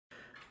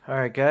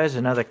Alright guys,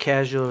 another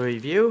casual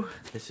review.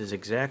 This is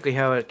exactly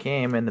how it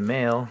came in the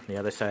mail. The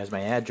other side is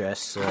my address,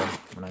 so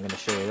I'm not going to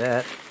show you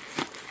that.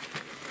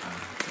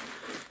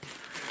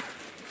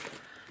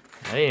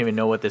 I didn't even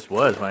know what this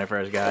was when I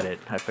first got it.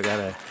 I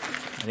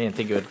didn't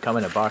think it would come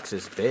in a box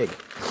this big.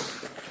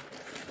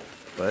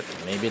 But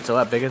maybe it's a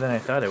lot bigger than I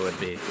thought it would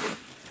be.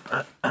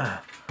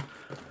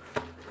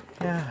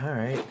 Yeah,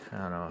 alright. I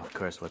don't know, of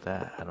course,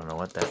 I don't know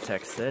what that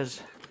text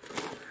says.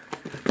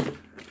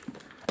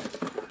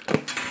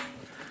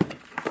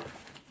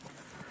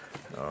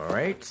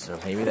 Alright, so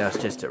maybe that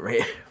was just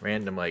a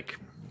random like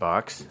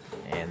box,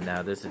 and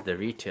now this is the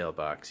retail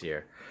box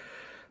here.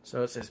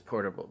 So it says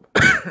portable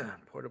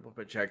portable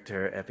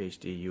projector,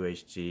 FHD,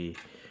 UHD,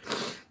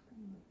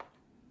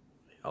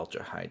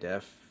 ultra high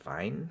def,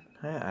 fine.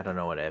 I don't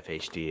know what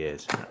FHD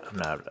is. I'm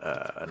not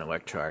an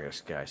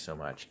electronics guy so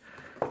much.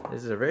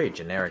 This is a very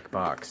generic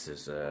box.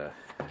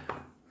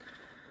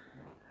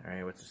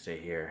 Alright, what's it say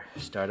here?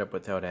 Startup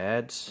without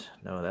ads?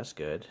 No, that's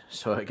good.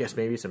 So I guess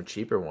maybe some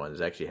cheaper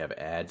ones actually have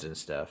ads and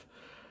stuff.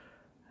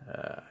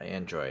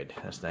 Android,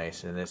 that's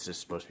nice. And this is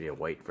supposed to be a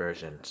white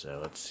version, so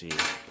let's see.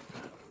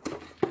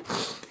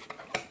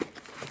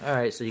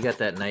 Alright, so you got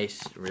that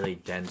nice, really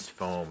dense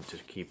foam to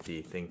keep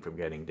the thing from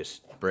getting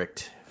just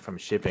bricked from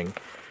shipping.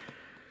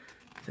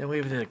 Then we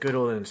have the good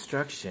old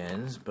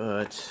instructions,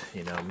 but,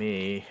 you know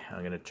me, I'm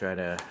going to try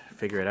to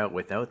figure it out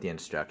without the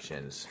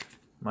instructions.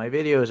 My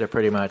videos are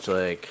pretty much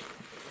like,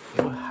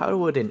 how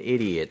would an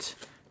idiot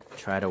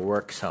try to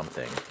work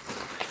something?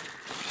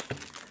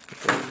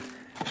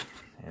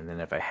 And then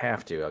if I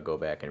have to, I'll go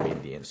back and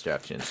read the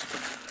instructions.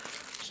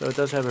 So it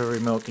does have a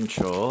remote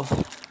control.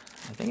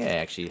 I think I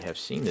actually have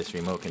seen this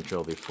remote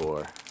control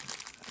before.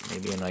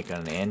 Maybe in like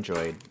an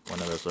Android, one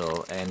of those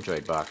little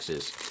Android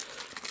boxes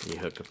you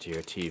hook up to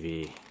your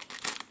TV.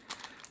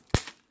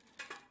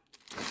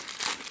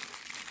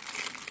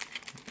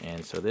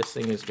 And so this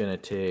thing is going to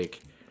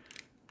take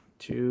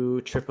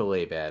 2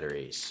 AAA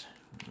batteries.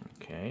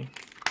 Okay.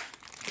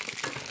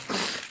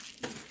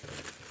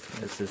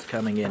 This is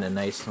coming in a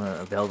nice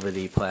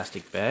velvety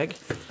plastic bag.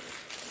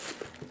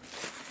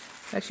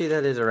 Actually,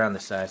 that is around the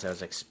size I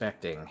was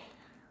expecting.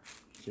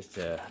 Just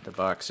the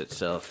box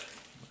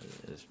itself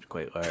is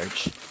quite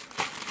large.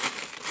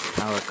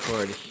 Power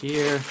cord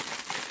here.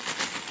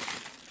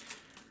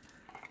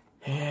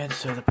 And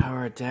so the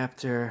power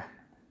adapter.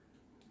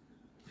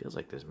 Feels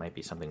like there might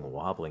be something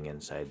wobbling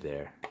inside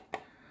there.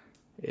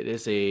 It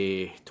is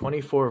a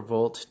 24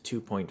 volt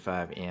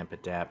 2.5 amp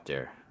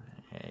adapter,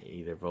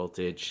 either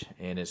voltage,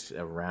 and it's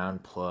a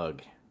round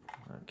plug.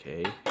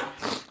 Okay,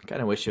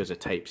 kind of wish it was a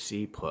Type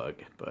C plug,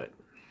 but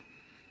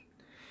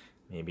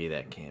maybe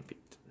that can't be.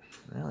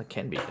 Well, it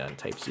can be done.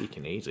 Type C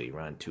can easily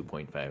run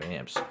 2.5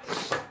 amps.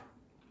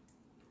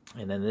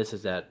 And then this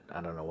is that,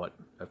 I don't know what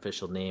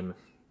official name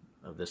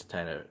of this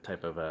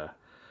type of a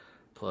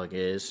plug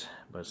is,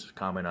 but it's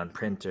common on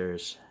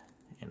printers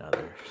and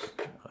other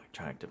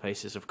electronic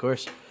devices, of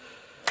course.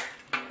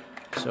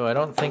 So I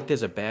don't think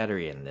there's a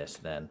battery in this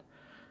then.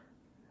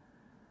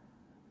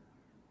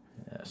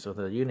 So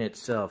the unit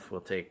itself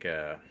will take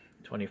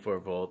 24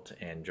 volt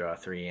and draw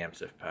 3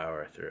 amps of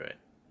power through it.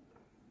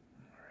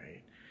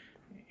 Alright.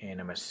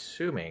 And I'm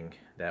assuming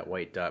that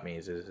white dot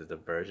means this is the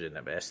version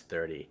of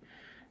S30,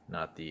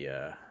 not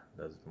the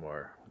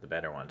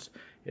better ones.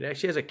 It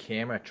actually has a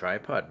camera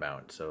tripod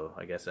mount, so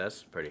I guess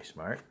that's pretty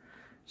smart.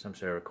 Some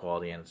sort of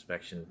quality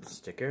inspection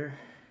sticker.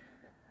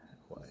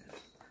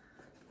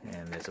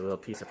 And there's a little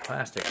piece of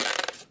plastic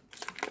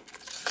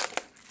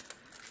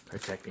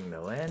protecting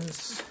the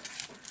lens.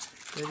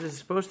 This is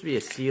supposed to be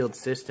a sealed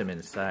system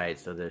inside,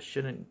 so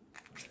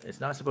it's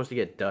not supposed to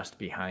get dust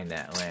behind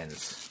that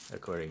lens,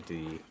 according to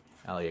the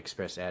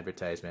Aliexpress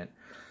advertisement.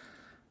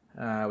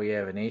 We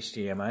have an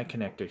HDMI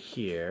connector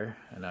here,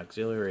 an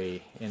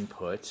auxiliary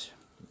input,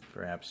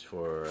 perhaps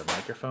for a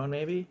microphone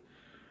maybe.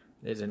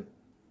 It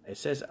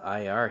says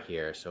IR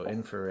here, so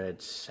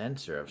infrared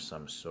sensor of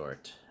some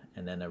sort.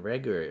 And then a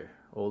regular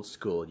old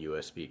school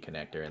USB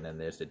connector, and then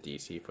there's the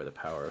DC for the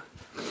power.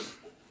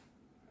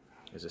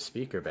 There's a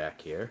speaker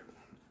back here.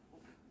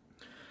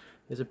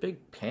 There's a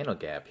big panel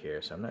gap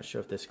here, so I'm not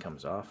sure if this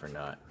comes off or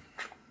not.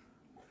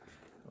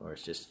 Or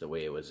it's just the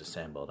way it was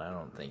assembled. I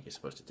don't think you're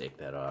supposed to take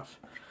that off.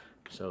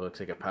 So it looks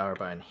like a power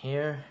button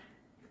here.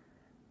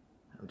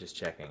 I'm just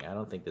checking. I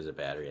don't think there's a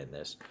battery in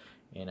this.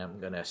 And I'm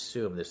going to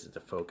assume this is the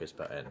focus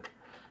button.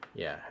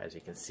 Yeah, as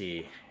you can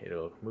see,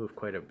 it'll move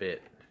quite a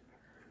bit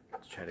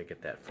to try to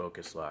get that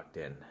focus locked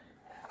in.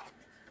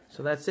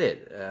 So that's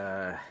it.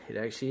 It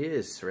actually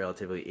is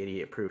relatively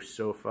idiot-proof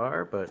so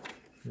far, but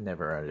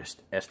never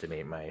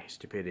underestimate my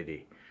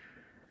stupidity.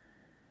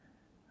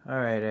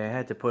 Alright, I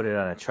had to put it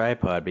on a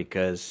tripod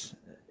because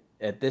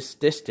at this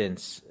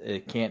distance,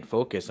 it can't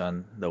focus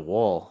on the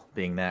wall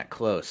being that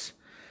close.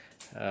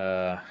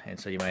 And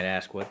so you might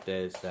ask, what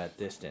is that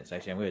distance?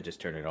 Actually, I'm going to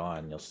just turn it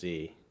on, you'll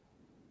see.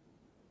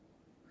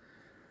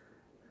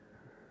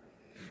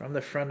 From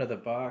the front of the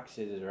box,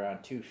 it is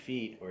around 2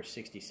 feet or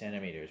 60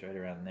 centimeters, right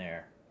around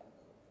there.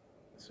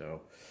 So,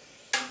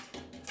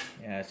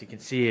 yeah, as you can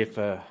see, if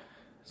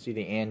see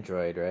the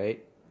Android,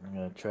 right? I'm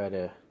gonna try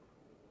to,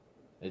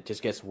 it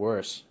just gets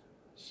worse.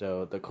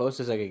 So the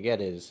closest I could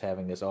get is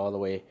having this all the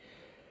way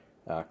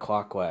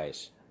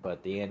clockwise,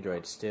 but the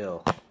Android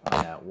still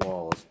on that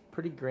wall is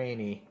pretty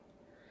grainy.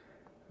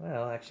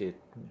 Well, actually,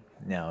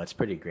 no, it's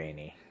pretty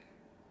grainy.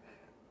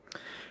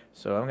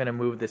 So I'm gonna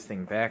move this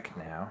thing back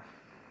now,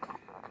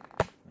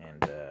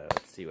 and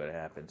let's see what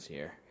happens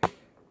here.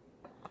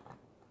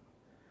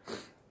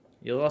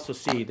 You'll also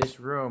see this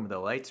room, the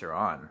lights are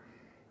on.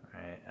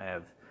 Right? I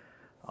have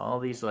all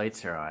these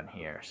lights are on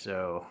here,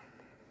 so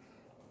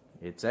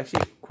it's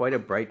actually quite a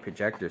bright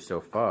projector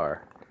so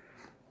far.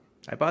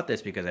 I bought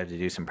this because I have to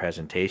do some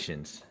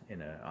presentations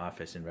in an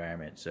office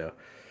environment. So,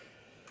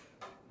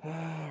 all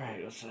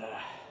right, let's. I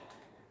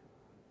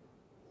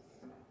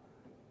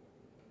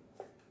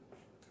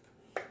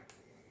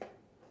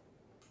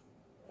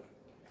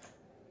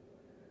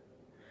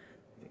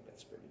think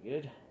that's pretty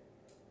good.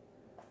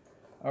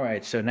 All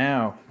right, so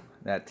now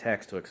that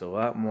text looks a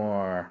lot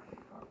more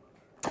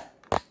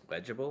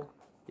legible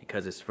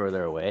because it's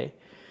further away.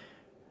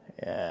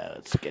 Yeah,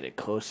 let's get it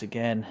close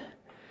again.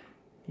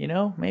 You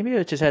know, maybe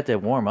I just had to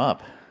warm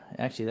up.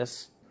 Actually,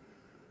 that's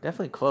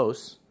definitely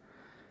close.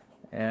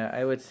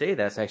 I would say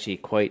that's actually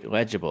quite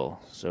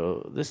legible.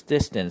 So this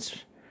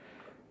distance,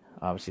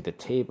 obviously the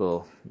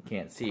table, you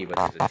can't see, but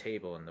there's a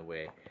table in the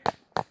way.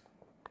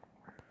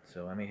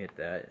 So let me hit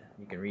that.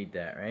 You can read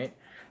that, right?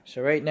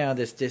 So right now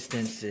this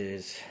distance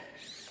is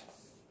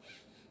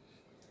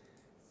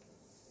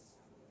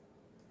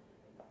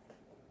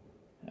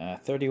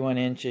 31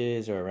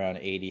 inches or around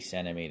 80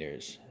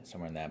 centimeters,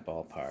 somewhere in that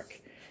ballpark.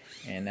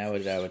 And that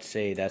would, I would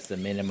say that's the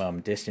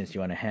minimum distance you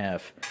want to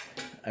have.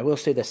 I will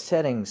say the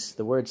settings,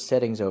 the word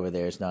settings over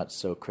there is not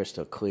so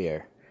crystal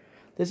clear.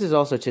 This is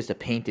also just a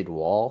painted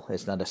wall.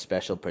 It's not a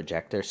special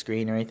projector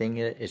screen or anything.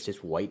 It's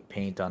just white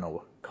paint on a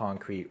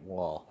concrete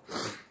wall.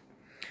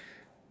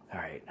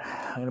 Alright,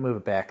 I'm going to move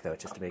it back though,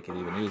 just to make it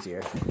even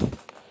easier.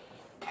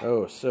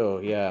 Oh, so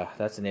yeah,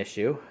 that's an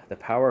issue. The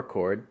power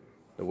cord,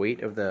 the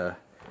weight of the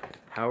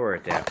power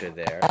adapter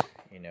there,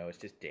 you know, it's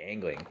just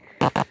dangling.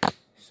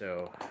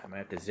 So I might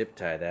have to zip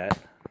tie that.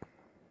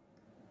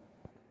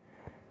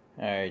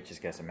 Alright,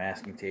 just got some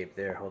masking tape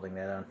there holding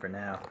that on for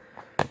now.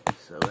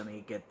 So let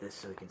me get this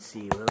so we can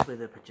see a little bit of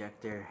the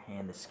projector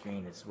and the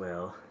screen as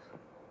well.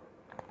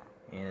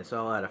 And it's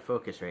all out of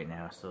focus right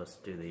now, so let's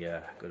do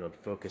the good old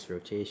focus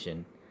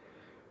rotation.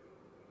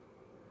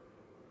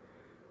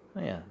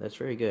 Oh yeah, that's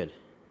very good.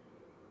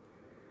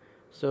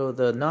 So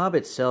the knob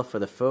itself for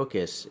the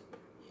focus,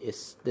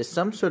 there's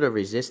some sort of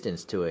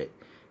resistance to it.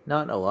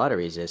 Not a lot of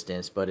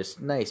resistance, but it's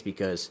nice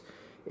because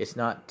it's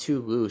not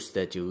too loose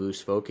that you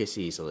lose focus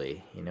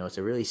easily. You know, it's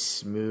a really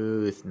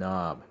smooth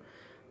knob.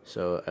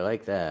 So I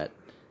like that.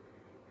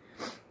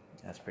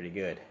 That's pretty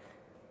good.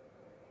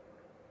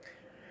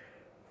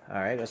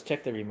 Alright, let's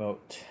check the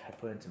remote. I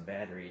put in some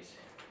batteries.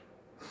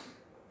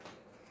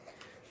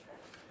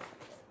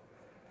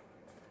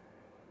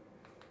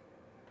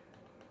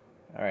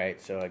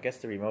 Alright, so I guess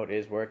the remote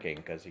is working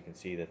because you can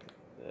see that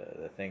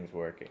the thing's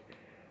working.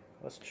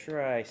 Let's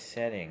try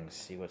settings,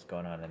 see what's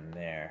going on in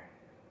there.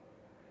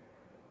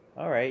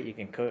 Alright, you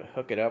can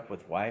hook it up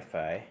with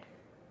Wi-Fi.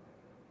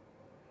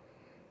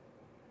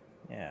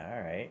 Yeah,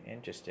 alright,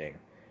 interesting.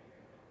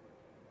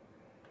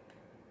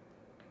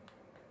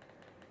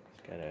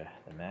 It's got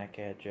the MAC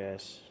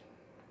address.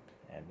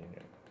 And,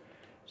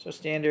 so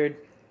standard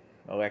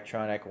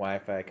electronic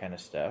Wi-Fi kind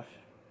of stuff.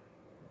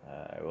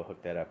 I will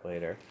hook that up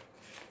later.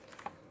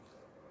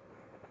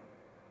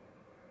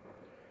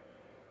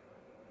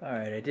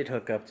 Alright, I did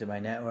hook up to my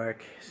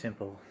network.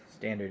 Simple,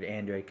 standard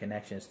Android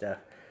connection stuff.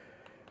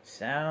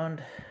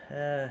 Sound,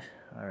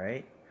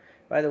 alright.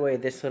 By the way,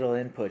 this little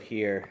input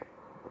here,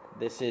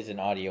 this is an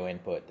audio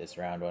input, this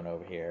round one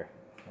over here.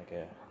 Like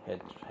a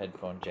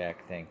headphone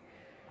jack thing.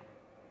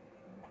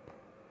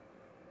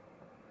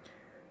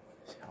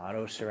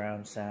 Auto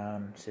surround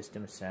sound,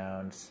 system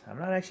sounds. I'm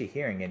not actually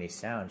hearing any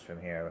sounds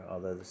from here,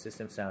 although the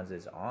system sounds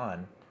is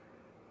on.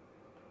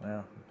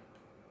 Well,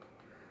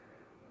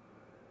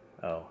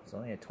 oh, it's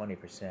only at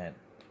 20%.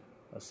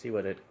 Let's see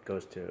what it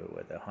goes to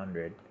with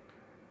 100.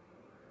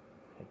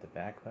 Hit the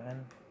back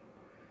button.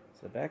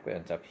 So the back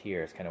button's up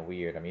here. It's kind of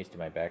weird. I'm used to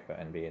my back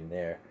button being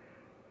there.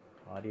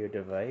 Audio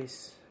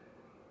device.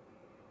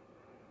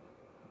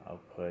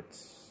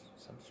 Outputs.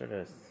 Some sort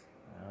of...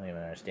 I don't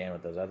even understand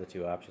what those other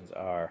two options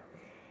are.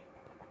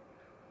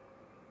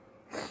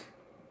 You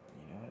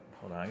know what?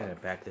 Hold on. I'm going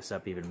to back this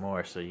up even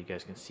more so you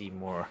guys can see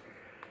more.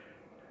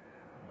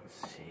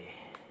 Let's see.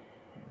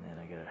 And then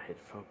I gotta hit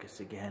focus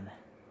again.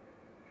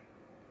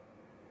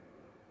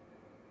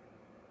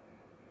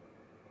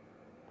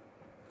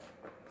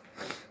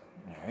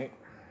 Alright.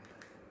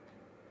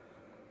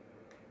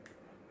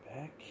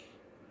 Back.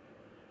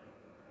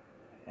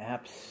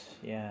 Apps.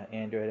 Yeah,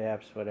 Android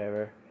apps,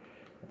 whatever.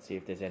 Let's see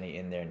if there's any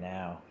in there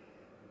now.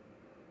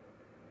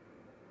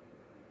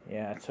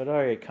 Yeah, so it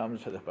already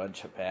comes with a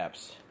bunch of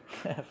apps.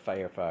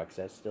 Firefox,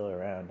 that's still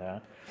around, huh?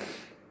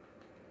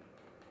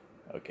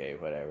 Okay,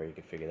 whatever. You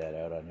can figure that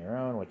out on your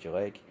own, what you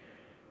like.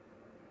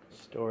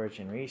 Storage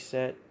and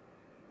reset.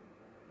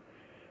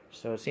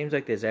 So it seems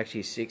like there's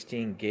actually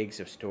 16 gigs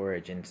of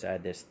storage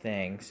inside this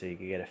thing, so you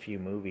can get a few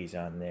movies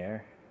on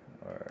there,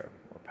 or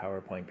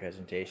PowerPoint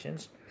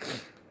presentations.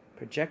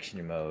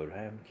 Projection mode,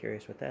 I'm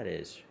curious what that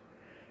is.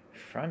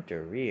 Front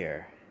or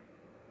rear?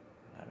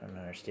 I don't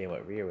understand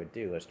what rear would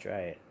do. Let's try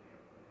it.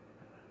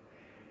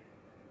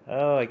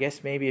 Oh, I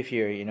guess maybe if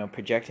you're,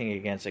 projecting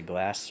against a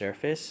glass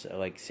surface,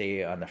 like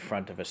say on the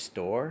front of a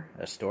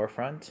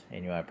storefront,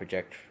 and you want to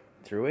project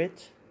through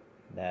it,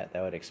 that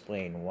would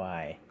explain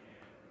why.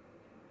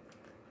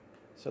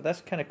 So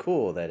that's kind of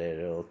cool that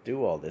it'll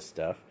do all this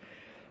stuff.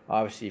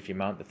 Obviously, if you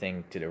mount the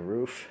thing to the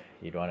roof,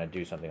 you'd want to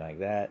do something like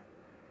that.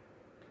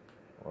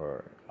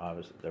 Or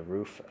obviously the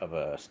roof of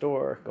a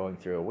store going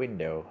through a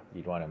window,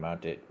 you'd want to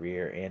mount it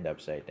rear and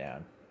upside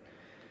down.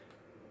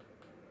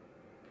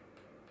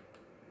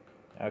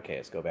 Okay,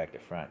 let's go back to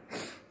front.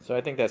 So I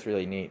think that's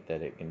really neat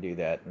that it can do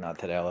that. Not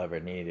that I'll ever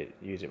need it,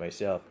 use it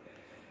myself.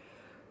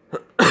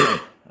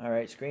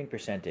 Alright, screen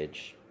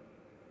percentage.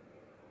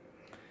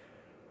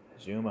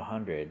 Zoom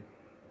 100.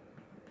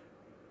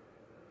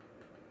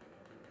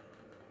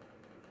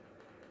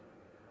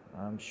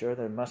 I'm sure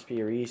there must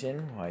be a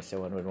reason why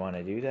someone would want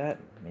to do that.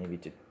 Maybe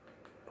to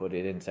put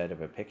it inside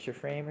of a picture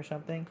frame or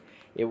something.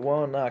 It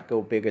will not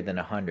go bigger than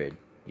 100.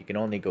 You can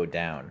only go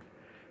down.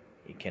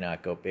 You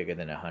cannot go bigger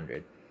than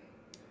 100.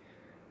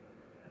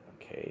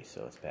 Okay,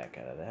 so let's back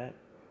out of that.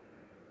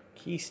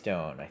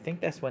 Keystone. I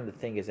think that's when the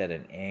thing is at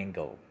an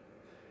angle.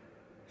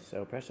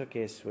 So press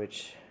OK,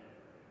 switch.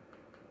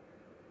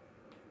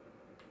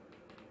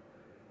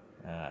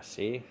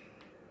 See?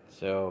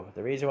 So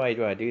the reason why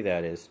you want to do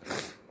that is,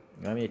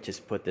 let me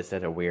just put this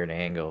at a weird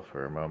angle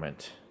for a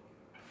moment.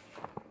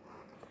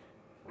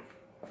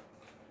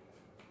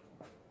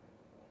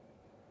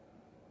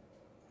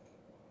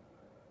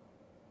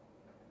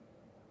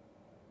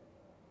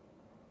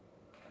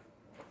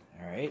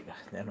 Alright,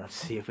 then let's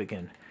see if we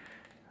can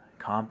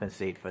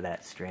compensate for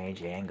that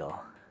strange angle.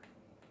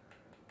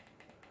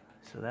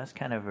 So that's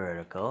kind of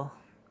vertical.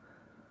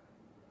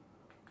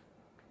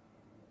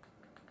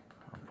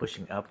 I'm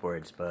pushing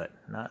upwards, but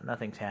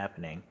nothing's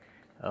happening.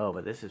 Oh,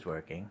 but this is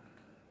working.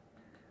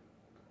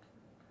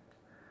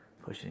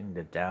 Pushing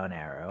the down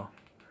arrow.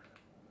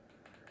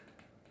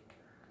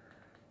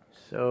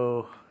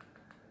 So,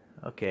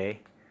 okay.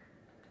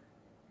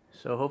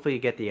 So hopefully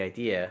you get the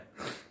idea.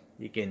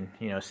 You can,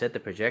 set the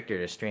projector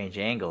at a strange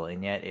angle,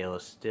 and yet it'll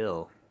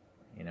still,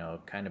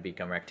 kind of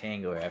become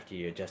rectangular after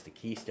you adjust the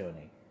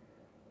keystoning.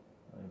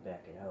 Let me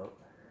back it out.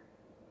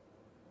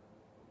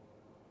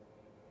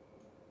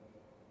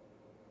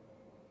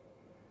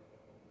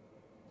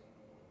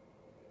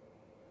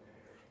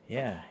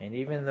 Yeah, and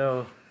even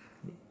though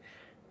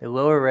the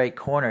lower right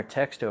corner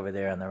text over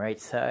there on the right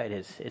side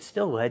it's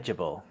still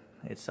legible.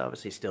 It's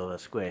obviously still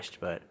squished,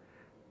 but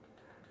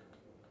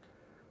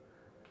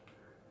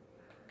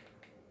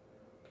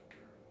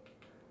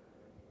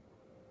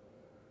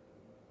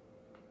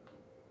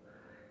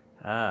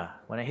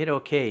when I hit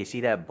OK, you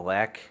see that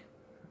black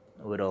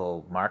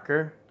little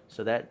marker?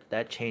 So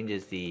that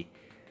changes the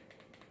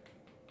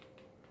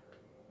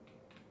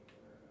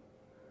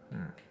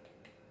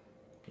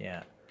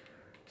yeah.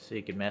 So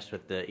you can mess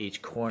with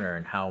each corner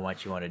and how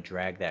much you want to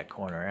drag that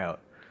corner out.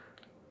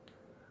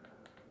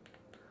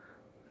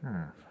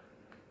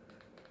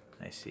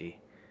 I see.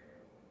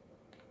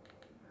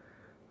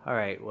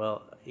 Alright,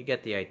 well, you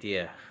get the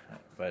idea.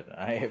 But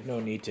I have no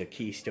need to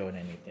keystone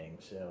anything,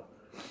 so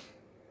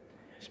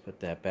let's put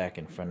that back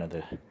in front of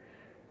the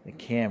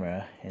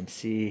camera and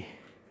see.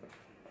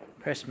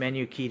 Press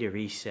menu key to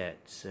reset.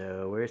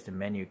 So where's the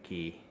menu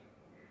key?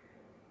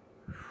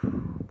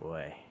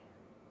 Boy,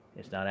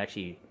 it's not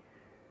actually.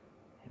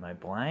 Am I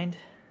blind?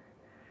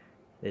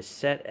 There's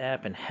set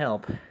app and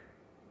help.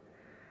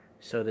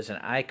 So there's an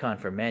icon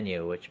for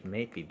menu, which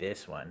may be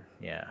this one.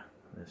 Yeah,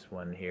 this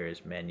one here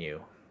is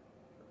menu.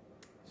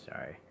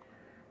 Sorry.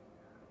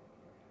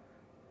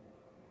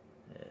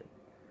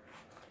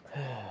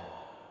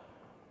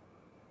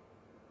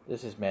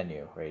 This is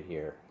menu right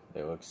here.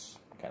 It looks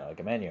kind of like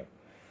a menu.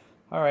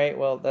 Alright,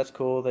 well, that's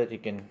cool that you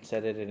can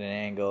set it at an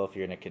angle if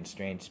you're in a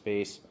constrained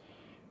space.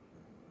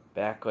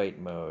 Backlight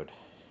mode.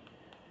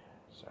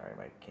 Sorry,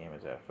 my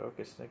camera's out of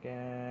focus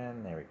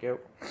again. There we go.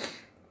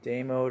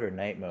 Day mode or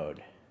night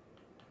mode?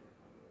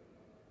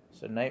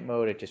 So night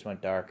mode, it just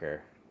went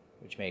darker,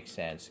 which makes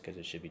sense because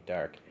it should be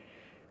dark.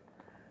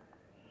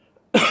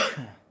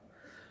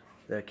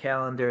 The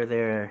calendar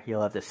there,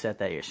 you'll have to set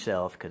that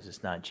yourself because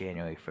it's not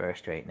January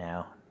 1st right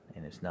now,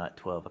 and it's not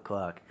 12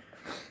 o'clock.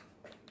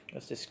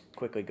 Let's just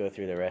quickly go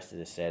through the rest of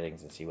the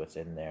settings and see what's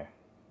in there.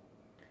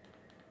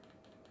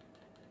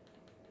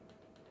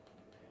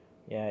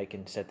 Yeah, I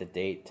can set the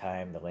date,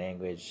 time, the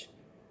language,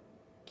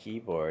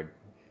 keyboard.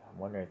 I'm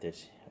wondering if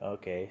it's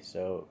okay.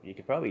 So you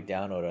could probably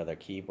download other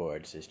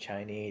keyboards. There's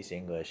Chinese,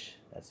 English.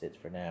 That's it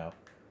for now.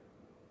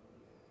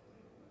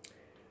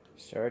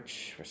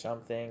 Search for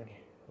something,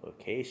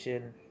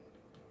 location,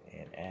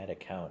 and add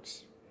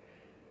accounts.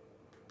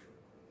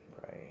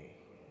 Right.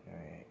 All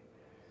right.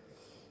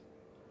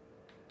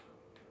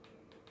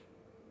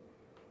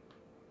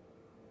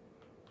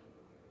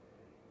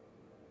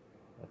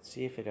 Let's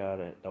see if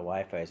the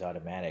Wi-Fi is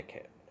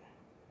automatic.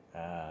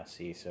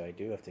 See, so I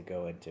do have to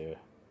go into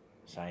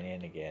sign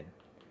in again.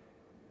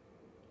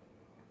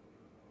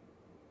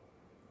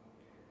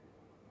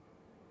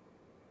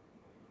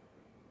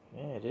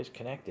 Yeah, it is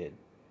connected.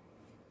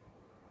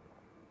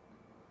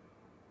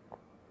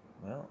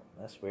 Well,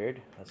 that's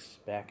weird. Let's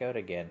back out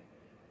again.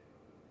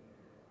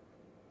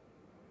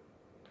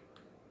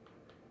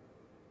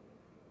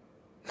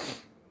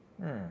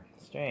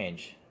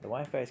 Strange. The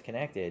Wi-Fi is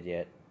connected,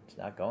 yet it's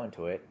not going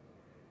to it.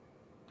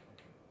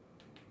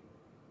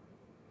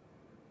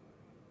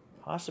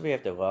 Possibly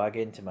have to log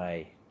into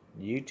my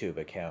YouTube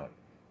account.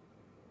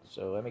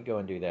 So let me go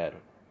and do that.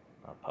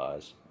 I'll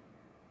pause.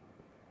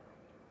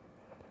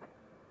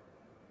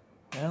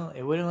 Well,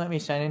 it wouldn't let me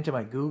sign into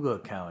my Google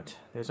account.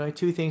 There's only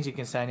two things you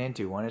can sign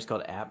into. One is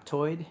called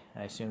Aptoid.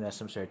 I assume that's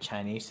some sort of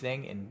Chinese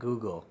thing. And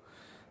Google.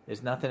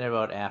 There's nothing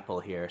about Apple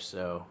here,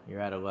 so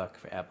you're out of luck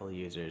for Apple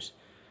users.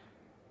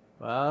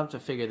 Well, I'll have to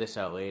figure this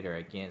out later.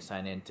 I can't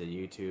sign into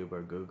YouTube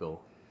or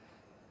Google.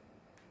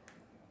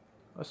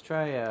 Let's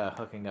try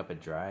hooking up a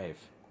drive.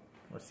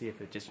 Let's see if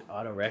it just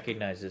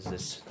auto-recognizes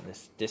this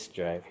disk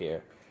drive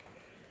here.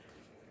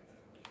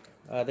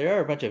 There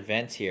are a bunch of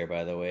vents here,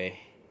 by the way.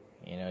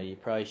 You know, you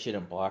probably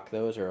shouldn't block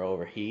those or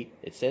overheat.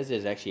 It says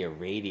there's actually a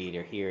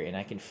radiator here, and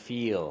I can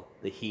feel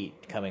the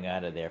heat coming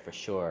out of there for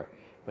sure.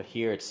 But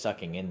here it's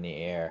sucking in the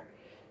air,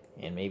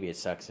 and maybe it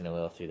sucks in a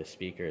little through the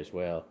speaker as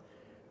well.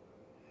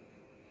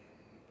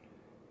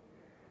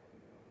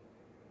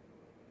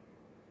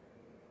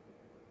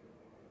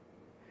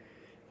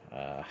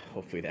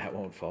 Hopefully that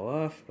won't fall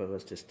off, but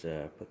let's just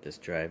put this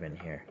drive in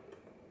here.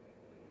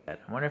 I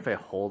wonder if I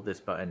hold this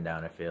button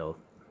down if it'll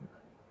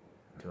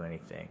do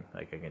anything.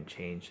 Like I can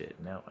change it.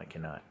 No, I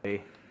cannot.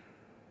 Okay.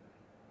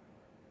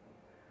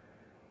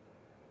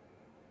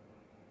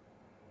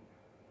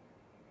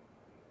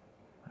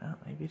 Well,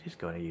 maybe it is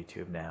going to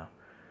YouTube now.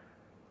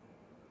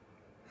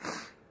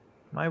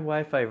 My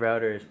Wi-Fi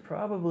router is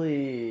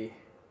probably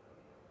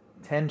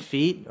 10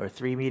 feet or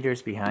 3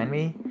 meters behind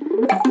me.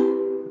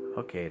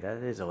 Okay, that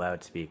is a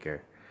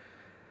loudspeaker.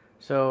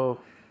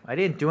 So, I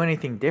didn't do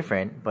anything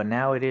different, but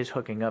now it is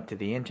hooking up to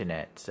the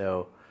internet.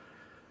 So,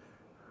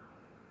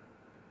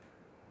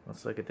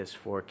 let's look at this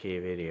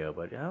 4K video,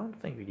 but I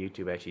don't think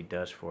YouTube actually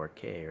does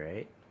 4K,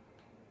 right? It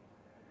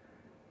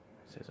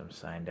says I'm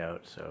signed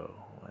out, so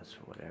that's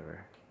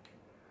whatever.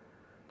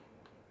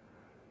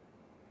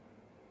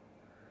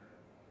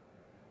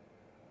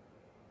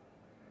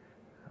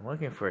 I'm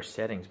looking for a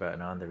settings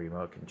button on the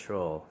remote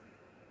control.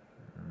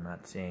 I'm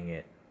not seeing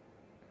it.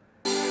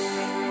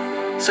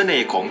 เสน่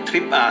ห์ของทริ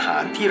ปอาหา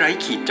รที่ไร้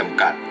ขีดจ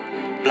ำกัด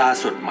ปลา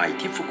สดใหม่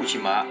ที่ฟุกุชิ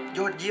มะย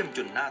อดเยี่ยมจ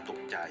นน่าตก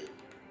ใจ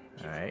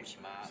Alright,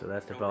 so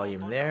that's the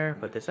volume there,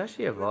 but there's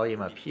actually a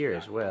volume up here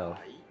as well.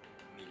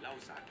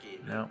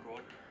 No.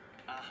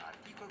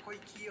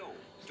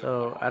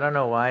 So, I don't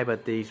know why,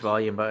 but these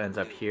volume buttons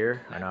up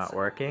here are not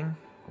working,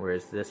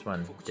 whereas this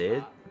one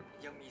did.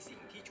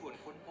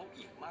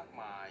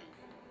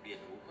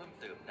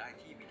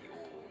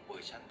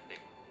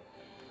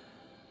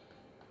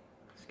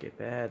 Skip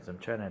ads, I'm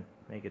trying to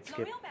make it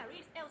skip.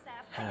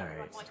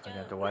 Alright, so I'm going to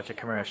have to watch a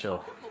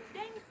commercial.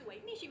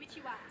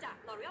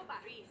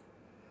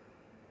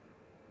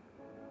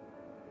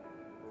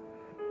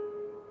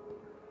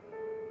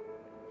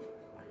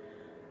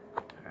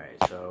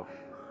 Alright, so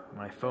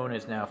my phone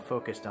is now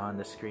focused on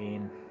the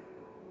screen.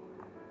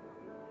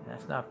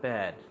 That's not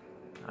bad.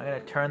 I'm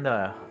going to turn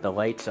the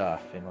lights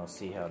off and we'll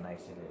see how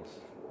nice it is.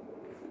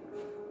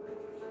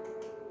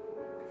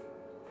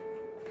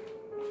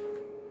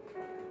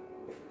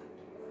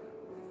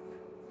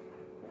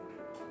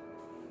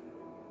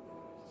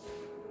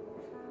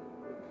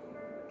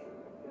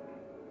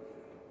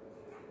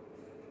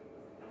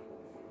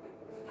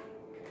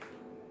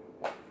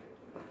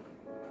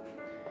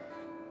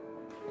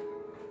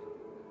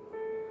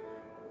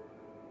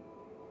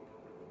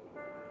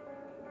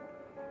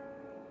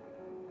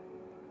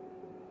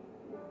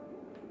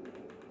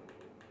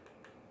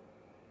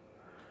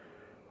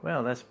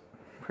 Well, that's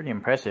pretty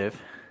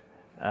impressive,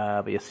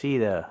 but you'll see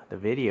the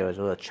video is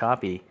a little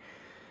choppy.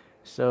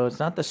 So it's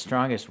not the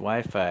strongest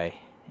Wi-Fi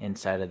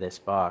inside of this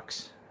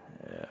box,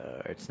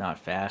 or it's not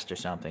fast or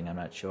something, I'm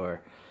not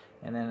sure.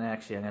 And then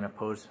actually I'm going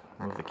to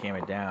move the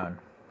camera down.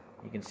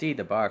 You can see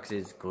the box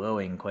is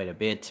glowing quite a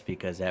bit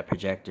because that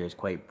projector is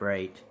quite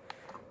bright.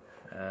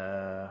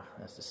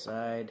 That's the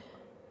side.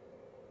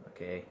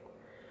 Okay,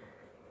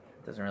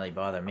 it doesn't really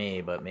bother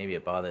me, but maybe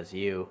it bothers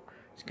you.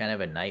 It's kind of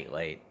a night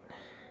light.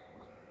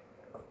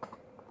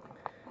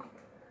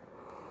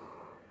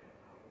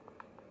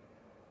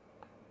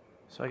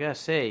 So I gotta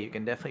say, you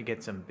can definitely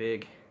get some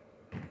big,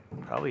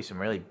 probably some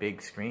really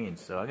big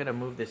screens. So I'm gonna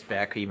move this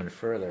back even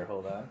further.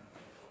 Hold on.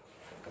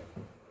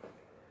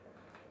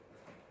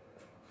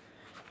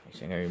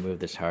 Actually, I'm gonna remove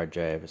this hard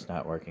drive. It's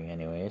not working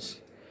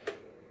anyways.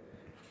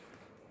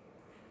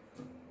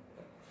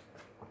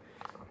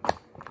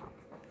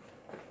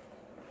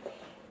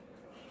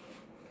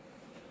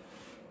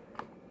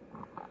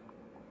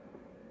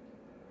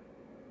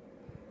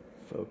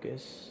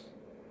 Focus.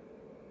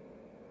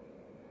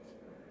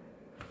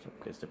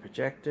 Focus the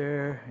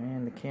projector,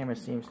 and the camera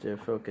seems to have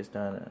focused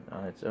on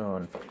its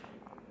own.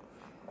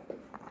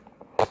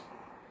 So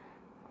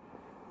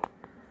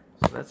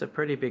that's a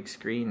pretty big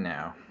screen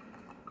now.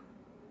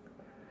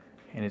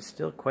 And it's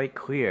still quite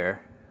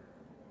clear.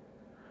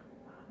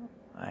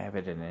 I have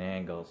it at an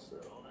angle, so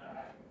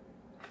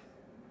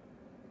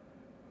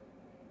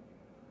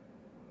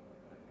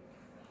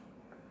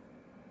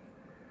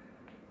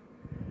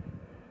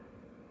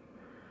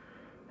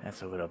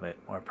that's a little bit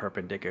more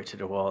perpendicular to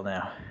the wall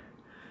now.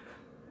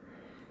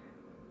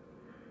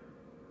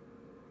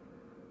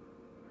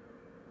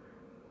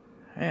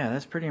 Yeah,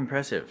 that's pretty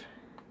impressive.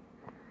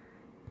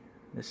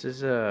 This is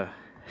the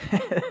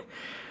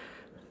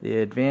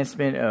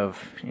advancement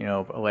of, you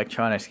know,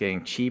 electronics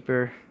getting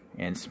cheaper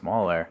and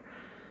smaller.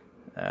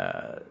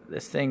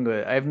 This thing,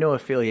 I have no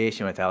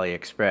affiliation with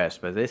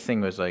Aliexpress, but this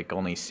thing was like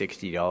only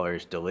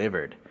 $60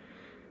 delivered.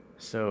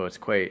 So it's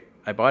quite,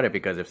 I bought it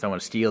because if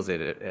someone steals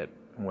it at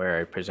where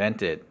I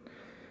present it,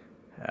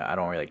 I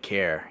don't really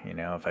care. You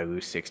know, if I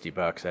lose 60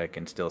 bucks, I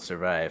can still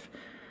survive.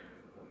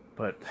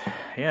 But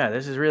yeah,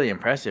 this is really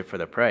impressive for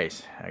the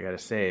price. I gotta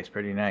say, it's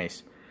pretty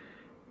nice.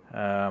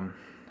 I'm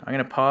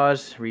gonna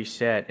pause,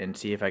 reset, and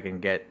see if I can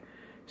get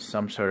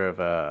some sort of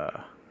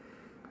a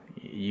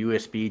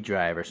USB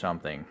drive or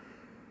something.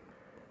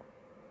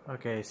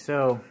 Okay,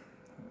 so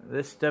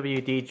this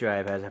WD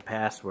drive has a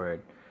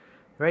password.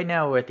 Right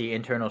now we're at the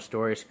internal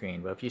storage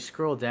screen, but if you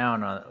scroll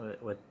down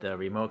with the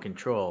remote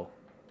control,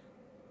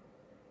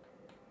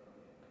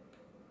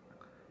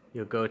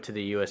 you'll go to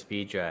the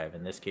USB drive.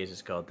 In this case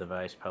it's called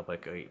device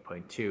public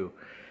 8.2.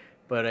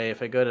 But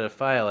if I go to the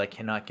file, I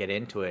cannot get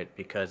into it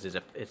because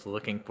it's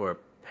looking for a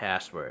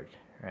password,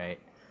 right?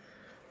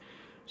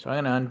 So I'm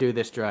going to undo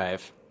this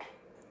drive.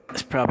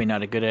 It's probably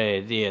not a good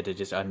idea to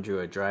just undo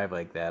a drive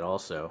like that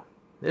also.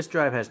 This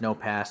drive has no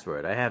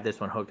password. I have this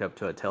one hooked up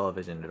to a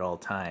television at all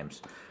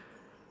times.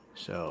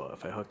 So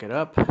if I hook it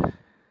up, now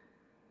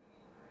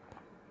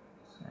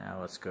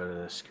let's go to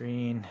the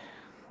screen.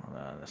 Hold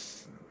on,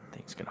 this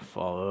thing's gonna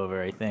fall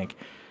over, I think.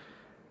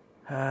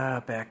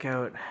 Back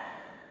out.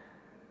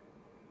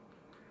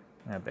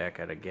 Back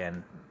out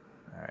again.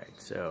 Alright,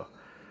 so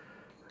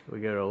we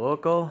go to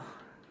local,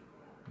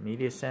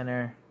 media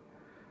center,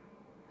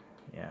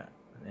 yeah,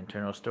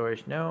 internal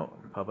storage, no,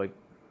 public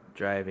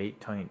drive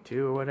 8.2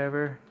 or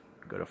whatever,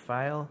 go to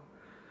file.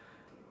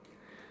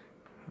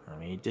 Let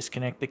me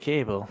disconnect the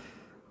cable.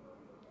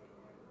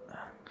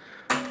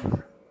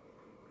 I'm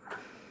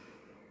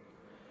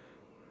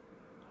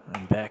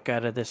back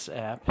out of this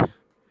app.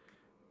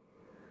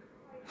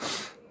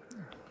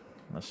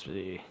 Let's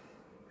see.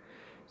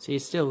 See,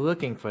 it's still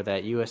looking for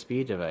that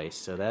USB device,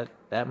 so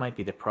that might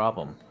be the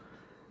problem.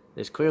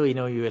 There's clearly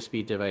no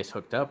USB device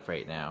hooked up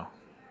right now.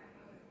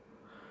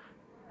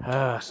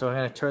 So I'm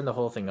going to turn the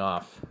whole thing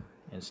off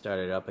and start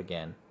it up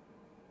again.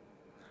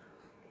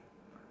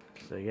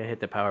 So you gotta hit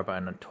the power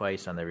button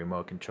twice on the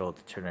remote control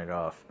to turn it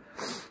off.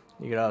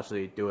 You could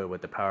also do it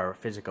with the power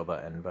physical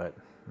button, but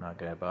I'm not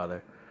gonna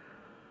bother.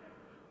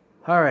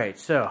 Alright,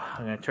 so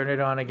I'm gonna turn it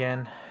on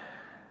again.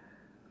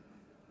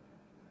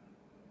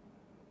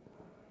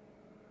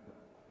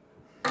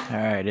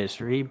 Alright, it's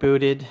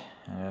rebooted.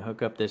 I'm gonna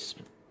hook up this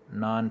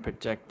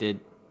non-protected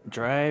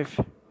drive.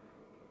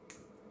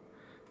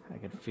 I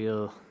can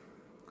feel,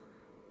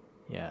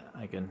 yeah,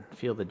 I can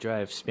feel the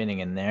drive spinning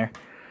in there.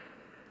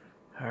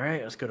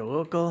 Alright, let's go to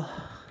local,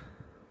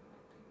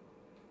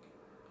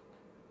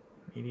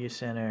 media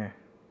center,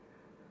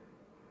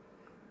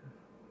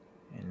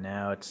 and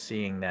now it's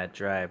seeing that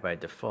drive by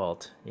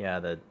default. Yeah,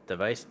 the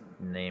device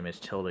name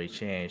is totally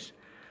changed.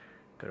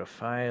 Go to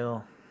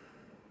file,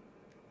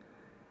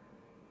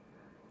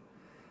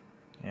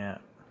 yeah,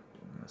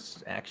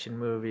 action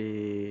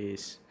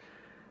movies,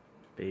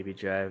 Baby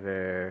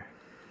Driver.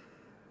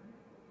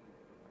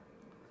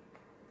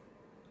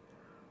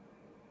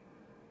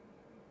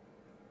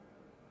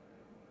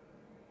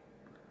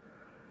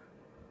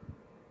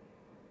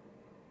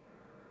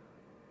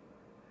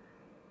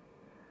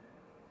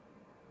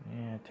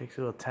 Yeah, it takes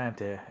a little time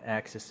to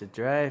access the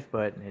drive,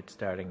 but it's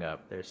starting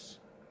up. There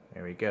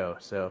we go.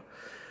 So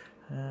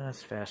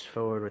let's fast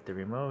forward with the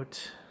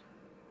remote.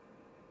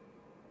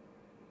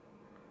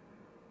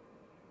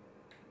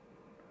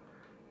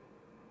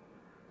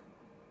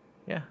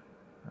 Yeah,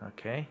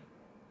 okay.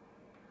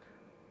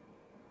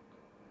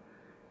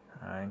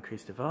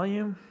 Increase the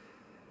volume.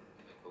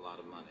 A lot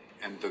of money.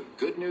 And the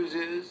good news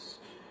is,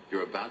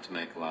 you're about to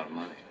make a lot of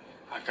money.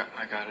 I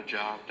got a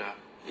job, Doc.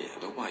 Yeah,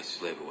 but why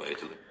slave away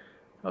to the...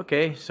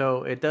 Okay,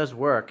 so it does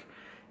work.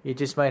 You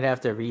just might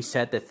have to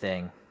reset the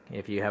thing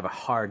if you have a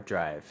hard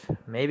drive.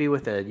 Maybe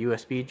with a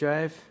USB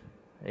drive,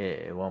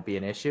 it won't be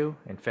an issue.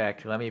 In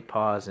fact, let me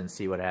pause and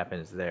see what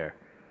happens there.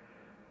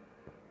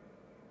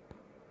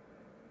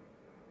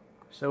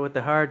 So with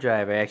the hard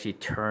drive, I actually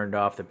turned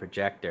off the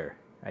projector.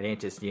 I didn't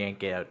just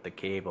yank out the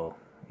cable.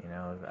 You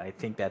know, I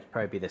think that'd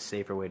probably be the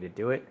safer way to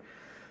do it.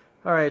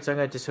 Alright, so I'm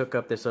going to just hook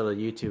up this little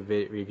YouTube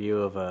review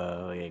of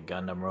like a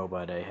Gundam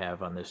robot I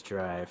have on this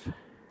drive.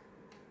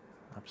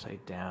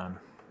 Upside down,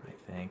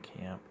 I think,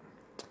 yeah.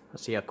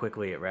 Let's see how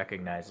quickly it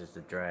recognizes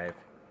the drive.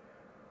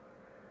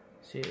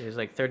 See, there's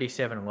like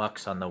 37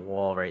 lux on the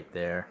wall right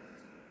there.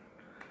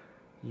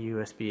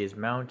 USB is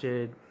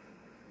mounted,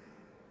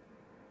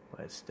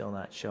 but it's still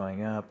not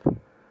showing up.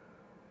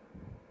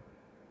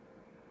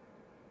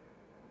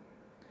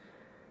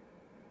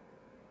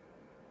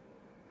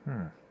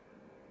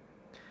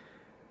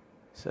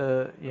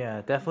 So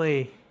yeah,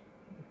 definitely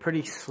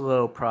pretty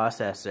slow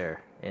processor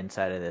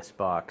inside of this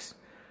box.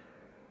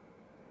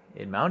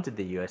 It mounted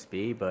the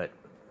USB, but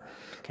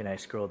can I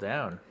scroll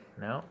down?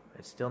 No,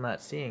 it's still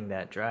not seeing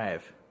that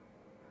drive.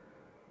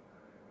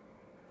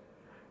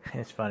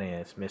 It's funny,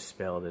 it's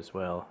misspelled as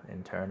well,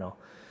 internal.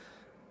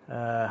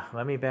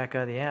 Let me back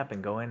out of the app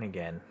and go in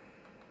again.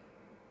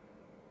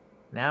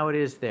 Now it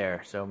is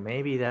there, so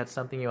maybe that's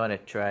something you want to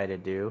try to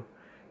do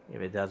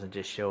if it doesn't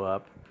just show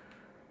up.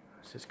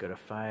 Let's just go to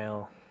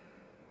File.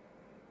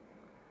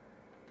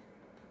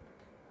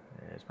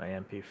 There's my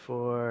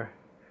MP4.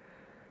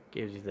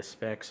 Gives you the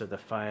specs of the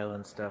file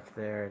and stuff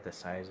there, the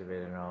size of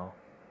it and all.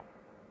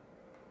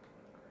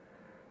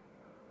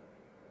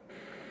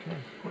 Okay.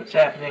 What's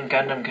happening,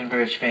 Gundam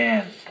Converge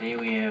fans? Today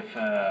we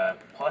have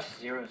plus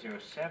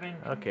 007.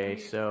 Okay,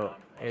 so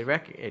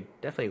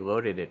it definitely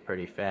loaded it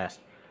pretty fast.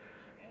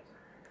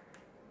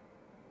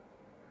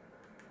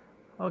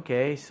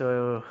 Okay,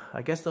 so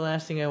I guess the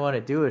last thing I want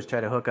to do is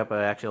try to hook up an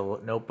actual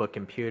notebook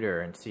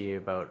computer and see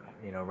about,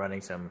 you know,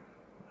 running some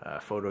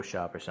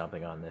Photoshop or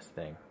something on this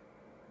thing.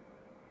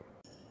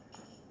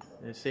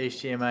 This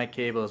HDMI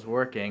cable is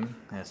working.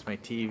 That's my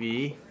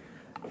TV.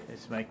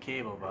 This is my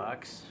cable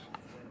box.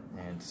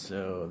 And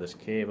so this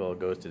cable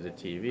goes to the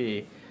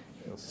TV.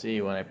 You'll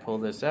see when I pull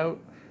this out,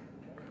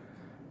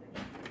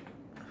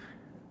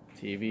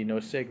 TV no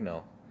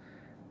signal,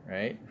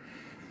 right?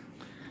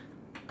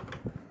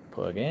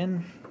 Plug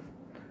in,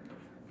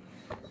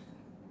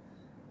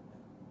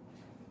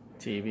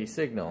 TV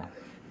signal.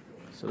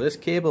 So this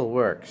cable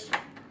works.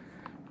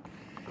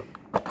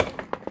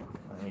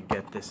 Let me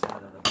get this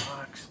out of the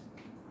box.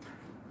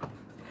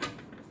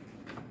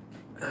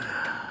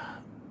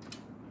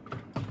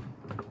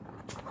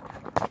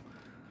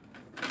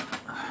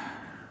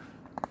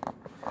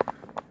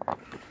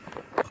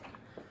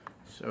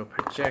 So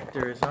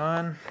projector is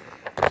on.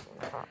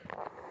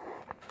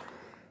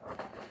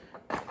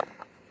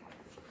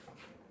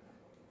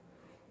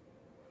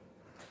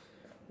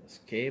 This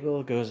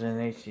cable goes in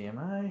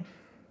HDMI.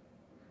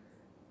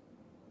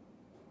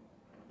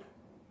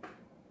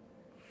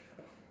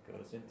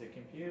 Goes into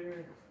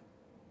computer.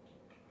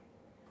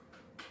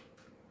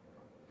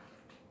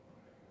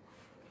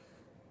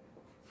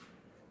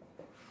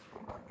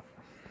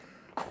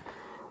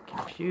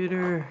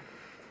 Computer.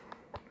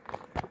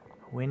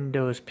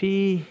 Windows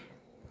P,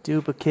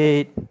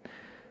 duplicate,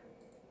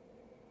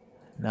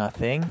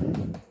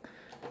 nothing,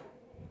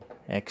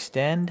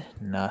 extend,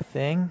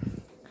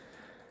 nothing.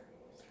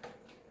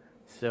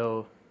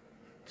 So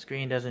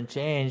screen doesn't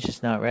change,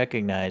 it's not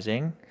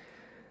recognizing.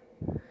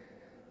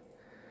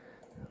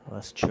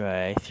 Let's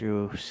try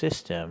through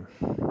system,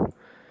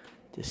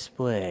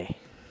 display.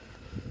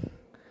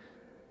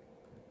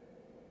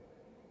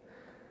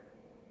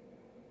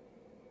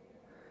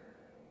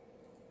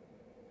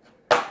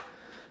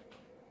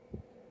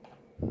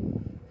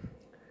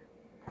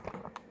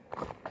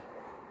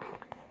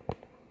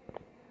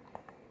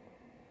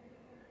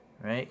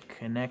 Right,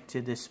 connect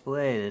to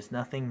display. There's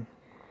nothing.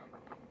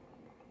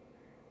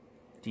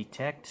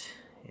 Detect.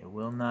 It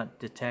will not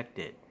detect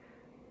it.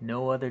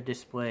 No other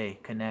display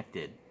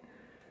connected.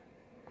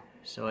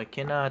 So I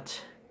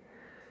cannot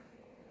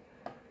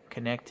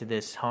connect to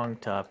this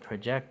Hongtop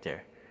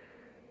projector.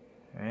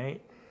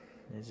 Right?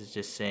 This is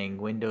just saying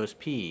Windows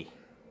P.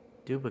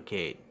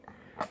 Duplicate.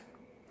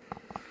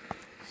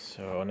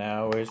 So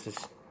now where's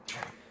this?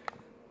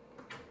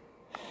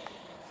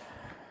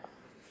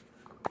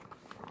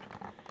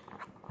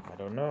 I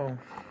don't know.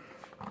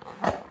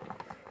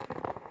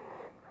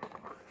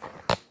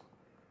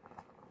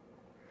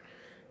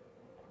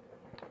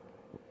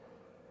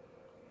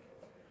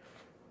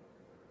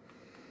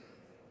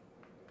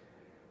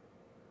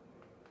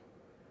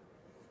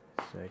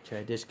 So I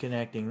try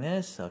disconnecting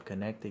this. I'll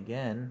connect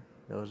again.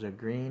 Those are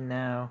green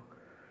now.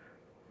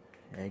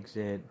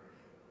 Exit.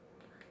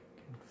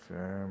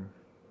 Confirm.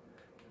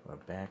 Or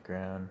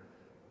background.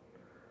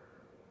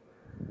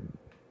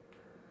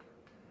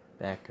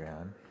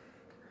 Background.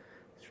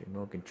 This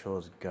remote control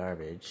is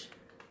garbage.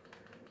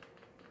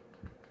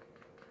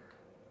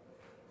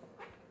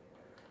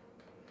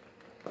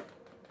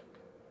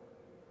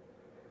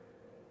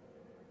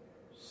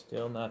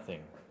 Still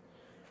nothing.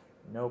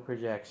 No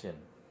projection.